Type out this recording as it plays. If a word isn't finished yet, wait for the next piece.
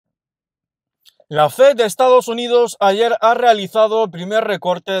La Fed de Estados Unidos ayer ha realizado el primer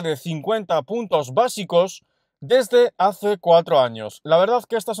recorte de 50 puntos básicos desde hace 4 años. La verdad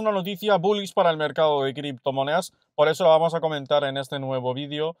que esta es una noticia bullish para el mercado de criptomonedas, por eso la vamos a comentar en este nuevo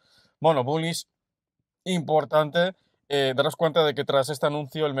vídeo. Bueno, bullish importante. Daros cuenta de que tras este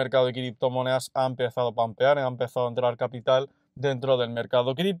anuncio el mercado de criptomonedas ha empezado a pampear, ha empezado a entrar capital dentro del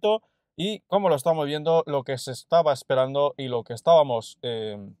mercado cripto y como lo estamos viendo, lo que se estaba esperando y lo que estábamos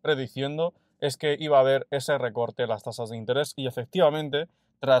prediciendo es que iba a haber ese recorte de las tasas de interés y efectivamente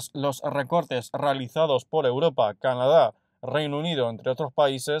tras los recortes realizados por Europa, Canadá, Reino Unido, entre otros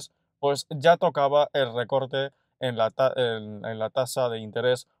países, pues ya tocaba el recorte en la tasa de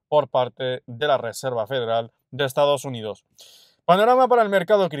interés por parte de la Reserva Federal de Estados Unidos. Panorama para el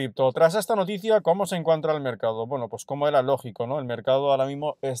mercado cripto. Tras esta noticia, ¿cómo se encuentra el mercado? Bueno, pues como era lógico, ¿no? El mercado ahora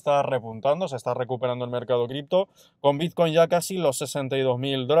mismo está repuntando, se está recuperando el mercado cripto, con Bitcoin ya casi los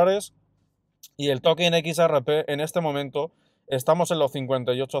 $62.000 y el token XRP en este momento estamos en los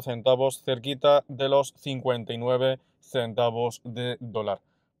 58 centavos, cerquita de los 59 centavos de dólar.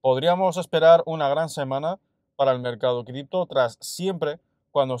 Podríamos esperar una gran semana para el mercado cripto tras siempre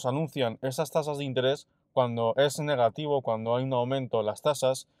cuando se anuncian esas tasas de interés, cuando es negativo, cuando hay un aumento en las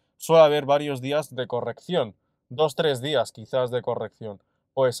tasas, suele haber varios días de corrección, 2-3 días quizás de corrección.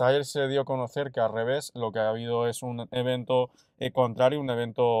 Pues ayer se dio a conocer que al revés, lo que ha habido es un evento contrario, un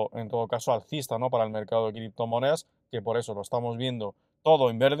evento en todo caso alcista, ¿no? Para el mercado de criptomonedas, que por eso lo estamos viendo todo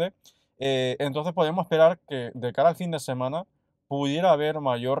en verde. Entonces podemos esperar que de cara al fin de semana pudiera haber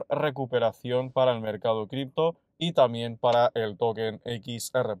mayor recuperación para el mercado cripto y también para el token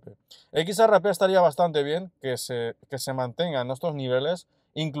XRP. XRP estaría bastante bien que se mantenga en estos niveles,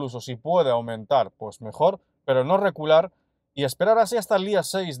 incluso si puede aumentar, pues mejor, pero no recular y esperar así hasta el día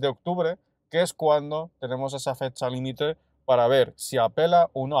 6 de octubre, que es cuando tenemos esa fecha límite para ver si apela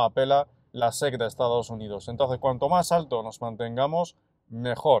o no apela la SEC de Estados Unidos. Entonces, cuanto más alto nos mantengamos,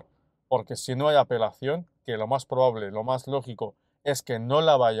 mejor, porque si no hay apelación, que lo más probable, lo más lógico es que no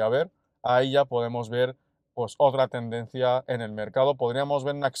la vaya a haber, ahí ya podemos ver pues otra tendencia en el mercado, podríamos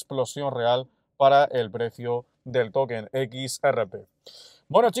ver una explosión real para el precio del token XRP.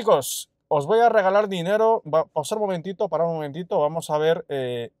 Bueno chicos, os voy a regalar dinero, pausar un momentito, para un momentito, vamos a ver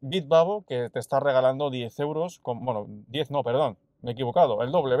Bitbabo que te está regalando 10 euros, bueno, 10 no, perdón, me he equivocado,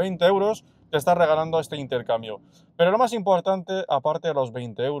 el doble, 20 euros te está regalando este intercambio. Pero lo más importante, aparte de los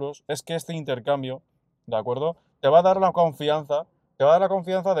 20 euros, es que este intercambio, ¿de acuerdo? Te va a dar la confianza,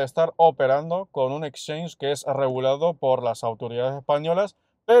 de estar operando con un exchange que es regulado por las autoridades españolas,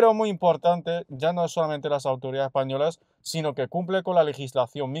 pero muy importante, ya no es solamente las autoridades españolas, sino que cumple con la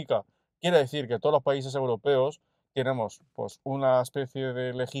legislación MiCA. Quiere decir que todos los países europeos tenemos pues, una especie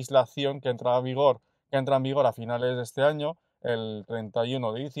de legislación que entra en vigor a finales de este año, el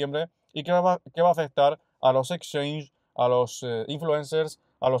 31 de diciembre, y que va a afectar a los exchanges, a los influencers,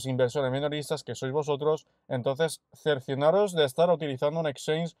 a los inversores minoristas que sois vosotros. Entonces, cercioraros de estar utilizando un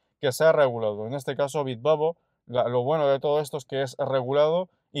exchange que sea regulado. En este caso, Bitbabo, lo bueno de todo esto es que es regulado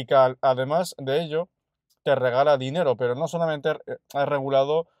y que además de ello te regala dinero, pero no solamente es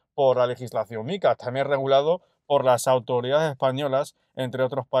regulado por la legislación MiCA, también es regulado por las autoridades españolas, entre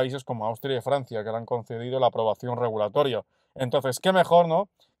otros países como Austria y Francia, que le han concedido la aprobación regulatoria. Entonces, qué mejor, ¿no?,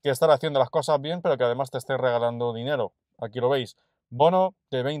 que estar haciendo las cosas bien, pero que además te esté regalando dinero. Aquí lo veis, bono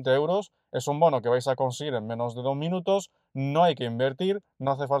de 20 euros, es un bono que vais a conseguir en menos de 2 minutos, no hay que invertir,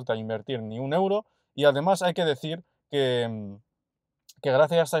 no hace falta invertir ni un euro, y además hay que decir que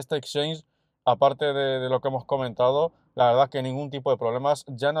gracias a este exchange, aparte de lo que hemos comentado, la verdad que ningún tipo de problemas,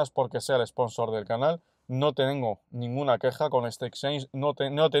 ya no es porque sea el sponsor del canal, no tengo ninguna queja con este exchange, no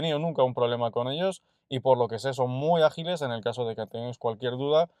he tenido nunca un problema con ellos y por lo que sé son muy ágiles en el caso de que tengáis cualquier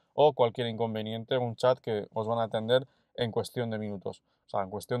duda o cualquier inconveniente, un chat que os van a atender en cuestión de minutos, o sea, en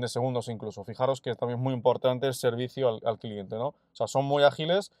cuestión de segundos incluso. Fijaros que también es muy importante el servicio al cliente, ¿no? O sea, son muy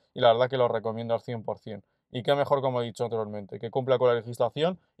ágiles y la verdad que los recomiendo al 100%. Y qué mejor, como he dicho anteriormente, que cumpla con la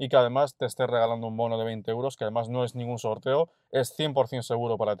legislación y que además te esté regalando un bono de 20 euros, que además no es ningún sorteo, es 100%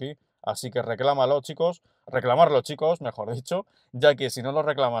 seguro para ti. Así que reclamarlo chicos, mejor dicho, ya que si no lo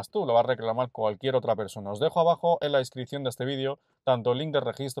reclamas tú, lo va a reclamar cualquier otra persona. Os dejo abajo en la descripción de este vídeo tanto el link de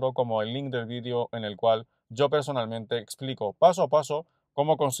registro como el link del vídeo en el cual yo personalmente explico paso a paso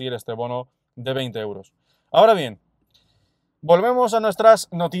cómo conseguir este bono de 20 euros. Ahora bien, volvemos a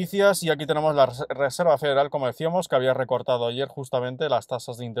nuestras noticias y aquí tenemos la Reserva Federal, como decíamos, que había recortado ayer justamente las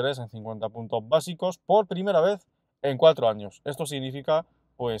tasas de interés en 50 puntos básicos por primera vez en 4 años. Esto significa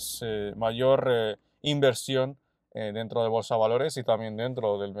pues mayor inversión dentro de Bolsa de Valores y también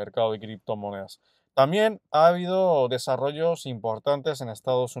dentro del mercado de criptomonedas. También ha habido desarrollos importantes en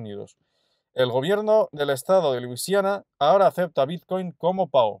Estados Unidos. El gobierno del estado de Luisiana ahora acepta Bitcoin como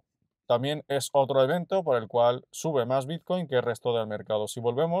pago. También es otro evento por el cual sube más Bitcoin que el resto del mercado. Si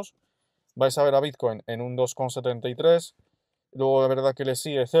volvemos, vais a ver a Bitcoin en un 2,73. Luego, de verdad que le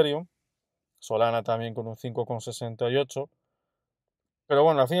sigue Ethereum. Solana también con un 5,68. Pero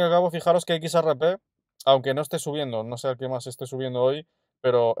bueno, al fin y al cabo, fijaros que XRP, aunque no esté subiendo, no sé a qué más esté subiendo hoy,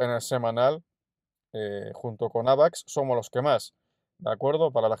 pero en el semanal, junto con AVAX, somos los que más. ¿De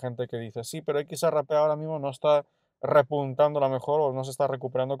acuerdo? Para la gente que dice, sí, pero XRP ahora mismo no está repuntando a lo mejor o no se está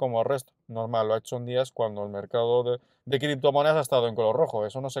recuperando como el resto. Normal, lo ha hecho en días cuando el mercado de criptomonedas ha estado en color rojo.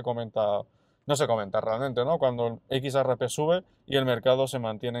 Eso no se comenta realmente, ¿no? Cuando el XRP sube y el mercado se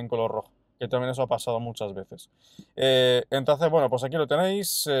mantiene en color rojo, que también eso ha pasado muchas veces. Entonces, bueno, pues aquí lo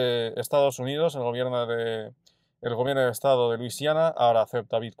tenéis. Estados Unidos, el gobierno del estado de Luisiana ahora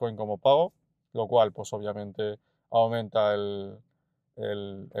acepta Bitcoin como pago, lo cual, pues obviamente aumenta el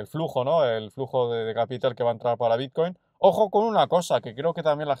flujo, ¿no? El flujo de capital que va a entrar para Bitcoin. Ojo con una cosa, que creo que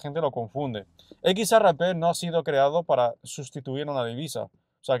también la gente lo confunde. XRP no ha sido creado para sustituir una divisa. O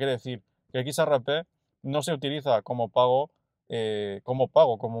sea, quiere decir que XRP no se utiliza como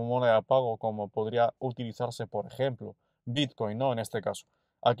moneda de pago, como podría utilizarse, por ejemplo, Bitcoin, ¿no? En este caso.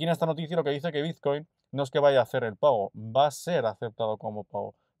 Aquí en esta noticia lo que dice que Bitcoin no es que vaya a hacer el pago, va a ser aceptado como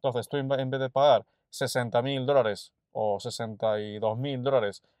pago. Entonces, tú en vez de pagar $60.000 o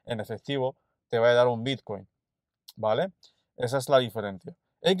 $62.000 en efectivo, te va a dar un Bitcoin, ¿vale? Esa es la diferencia.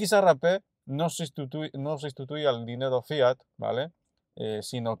 XRP no sustituye al dinero fiat, ¿vale?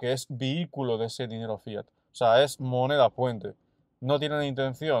 Sino que es vehículo de ese dinero fiat. O sea, es moneda puente. No tienen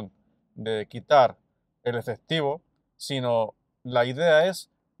intención de quitar el efectivo, sino la idea es,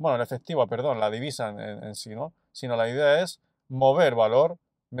 bueno, el efectivo, perdón, la divisa en sí, ¿no? Sino la idea es mover valor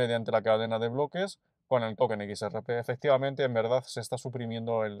mediante la cadena de bloques con el token XRP. Efectivamente, en verdad se está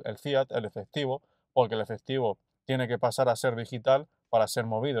suprimiendo el fiat, el efectivo, porque el efectivo tiene que pasar a ser digital para ser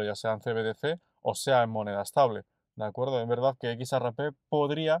movido, ya sea en CBDC o sea en moneda estable. ¿De acuerdo? Es verdad que XRP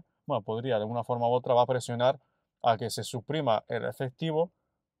podría de una forma u otra va a presionar a que se suprima el efectivo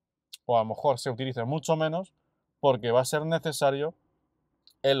o a lo mejor se utilice mucho menos porque va a ser necesario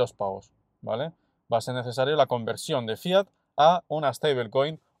en los pagos, ¿vale? Va a ser necesario la conversión de fiat a una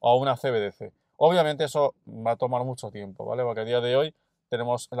stablecoin o a una CBDC. Obviamente eso va a tomar mucho tiempo, ¿vale? Porque a día de hoy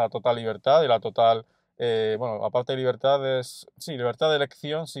tenemos la total libertad y la total, bueno, aparte de libertad es, sí, libertad de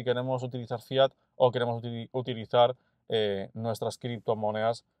elección si queremos utilizar fiat o queremos utilizar nuestras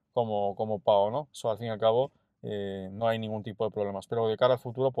criptomonedas como pago, ¿no? Eso al fin y al cabo no hay ningún tipo de problemas, pero de cara al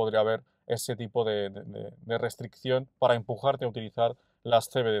futuro podría haber ese tipo de restricción para empujarte a utilizar las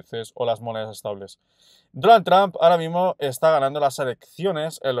CBDCs o las monedas estables. Donald Trump ahora mismo está ganando las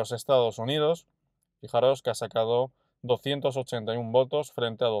elecciones en los Estados Unidos. Fijaros que ha sacado 281 votos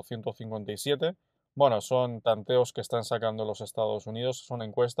frente a 257. Bueno, son tanteos que están sacando los Estados Unidos, son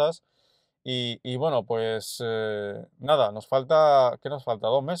encuestas. Y bueno, pues nada, ¿qué nos falta?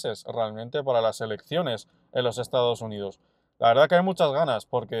 2 meses realmente para las elecciones en los Estados Unidos. La verdad que hay muchas ganas,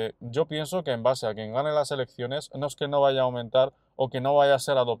 porque yo pienso que en base a quien gane las elecciones, no es que no vaya a aumentar o que no vaya a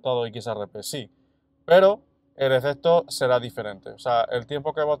ser adoptado XRP, sí, pero el efecto será diferente. O sea, el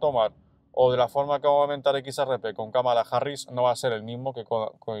tiempo que va a tomar o de la forma que va a aumentar XRP con Kamala Harris no va a ser el mismo que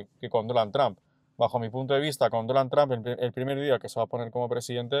con Donald Trump. Bajo mi punto de vista, con Donald Trump, el primer día que se va a poner como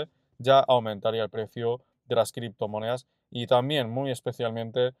presidente, ya aumentaría el precio de las criptomonedas y también, muy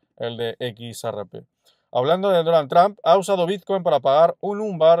especialmente, el de XRP. Hablando de Donald Trump, ha usado Bitcoin para pagar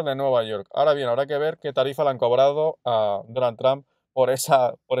un bar de Nueva York. Ahora bien, habrá que ver qué tarifa le han cobrado a Donald Trump por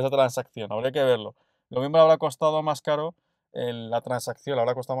esa transacción. Habría que verlo. Lo mismo le habrá costado más caro la transacción, le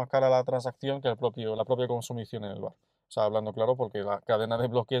habrá costado más cara la transacción que la propia consumición en el bar. O sea, hablando claro, porque la cadena de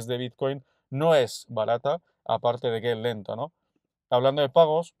bloques de Bitcoin no es barata, aparte de que es lenta, ¿no? Hablando de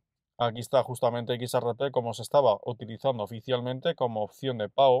pagos, aquí está justamente XRP como se estaba utilizando oficialmente como opción de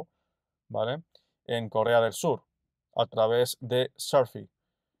pago, ¿vale? En Corea del Sur, a través de Surfy.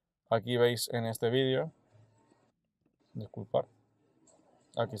 Aquí veis en este vídeo, disculpad,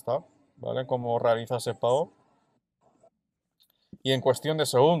 aquí está, ¿vale? Cómo realiza ese pago. Y en cuestión de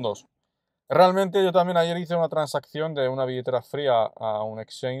segundos. Realmente yo también ayer hice una transacción de una billetera fría a un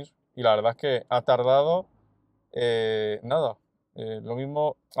exchange y la verdad es que ha tardado nada. Lo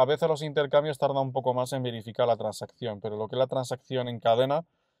mismo, a veces los intercambios tardan un poco más en verificar la transacción, pero lo que es la transacción en cadena,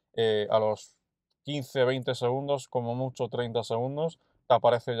 a los 15, 20 segundos, como mucho 30 segundos, te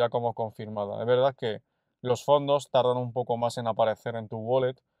aparece ya como confirmada. Es verdad que los fondos tardan un poco más en aparecer en tu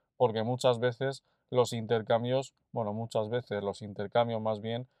wallet, porque muchas veces los intercambios más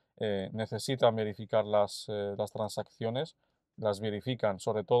bien necesitan verificar las transacciones las verifican,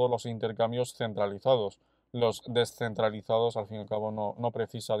 sobre todo los intercambios centralizados. Los descentralizados, al fin y al cabo, no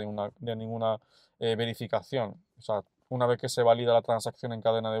precisa de ninguna verificación. O sea, una vez que se valida la transacción en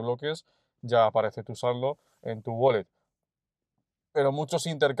cadena de bloques, ya aparece tu saldo en tu wallet. Pero muchos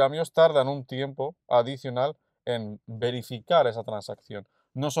intercambios tardan un tiempo adicional en verificar esa transacción.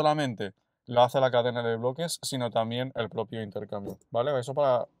 No solamente lo hace la cadena de bloques, sino también el propio intercambio, ¿vale? Eso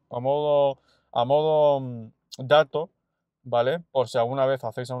a modo dato, ¿vale? Por si alguna vez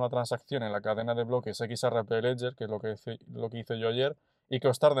hacéis una transacción en la cadena de bloques XRP Ledger, que es lo que hice yo ayer, y que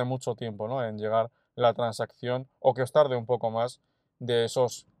os tarde mucho tiempo, ¿no?, en llegar la transacción, o que os tarde un poco más de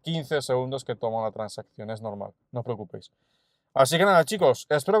esos 15 segundos que toma la transacción. Es normal, no os preocupéis. Así que nada, chicos,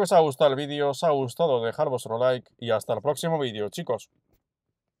 espero que os haya gustado el vídeo, os haya gustado dejar vuestro like y hasta el próximo vídeo, chicos.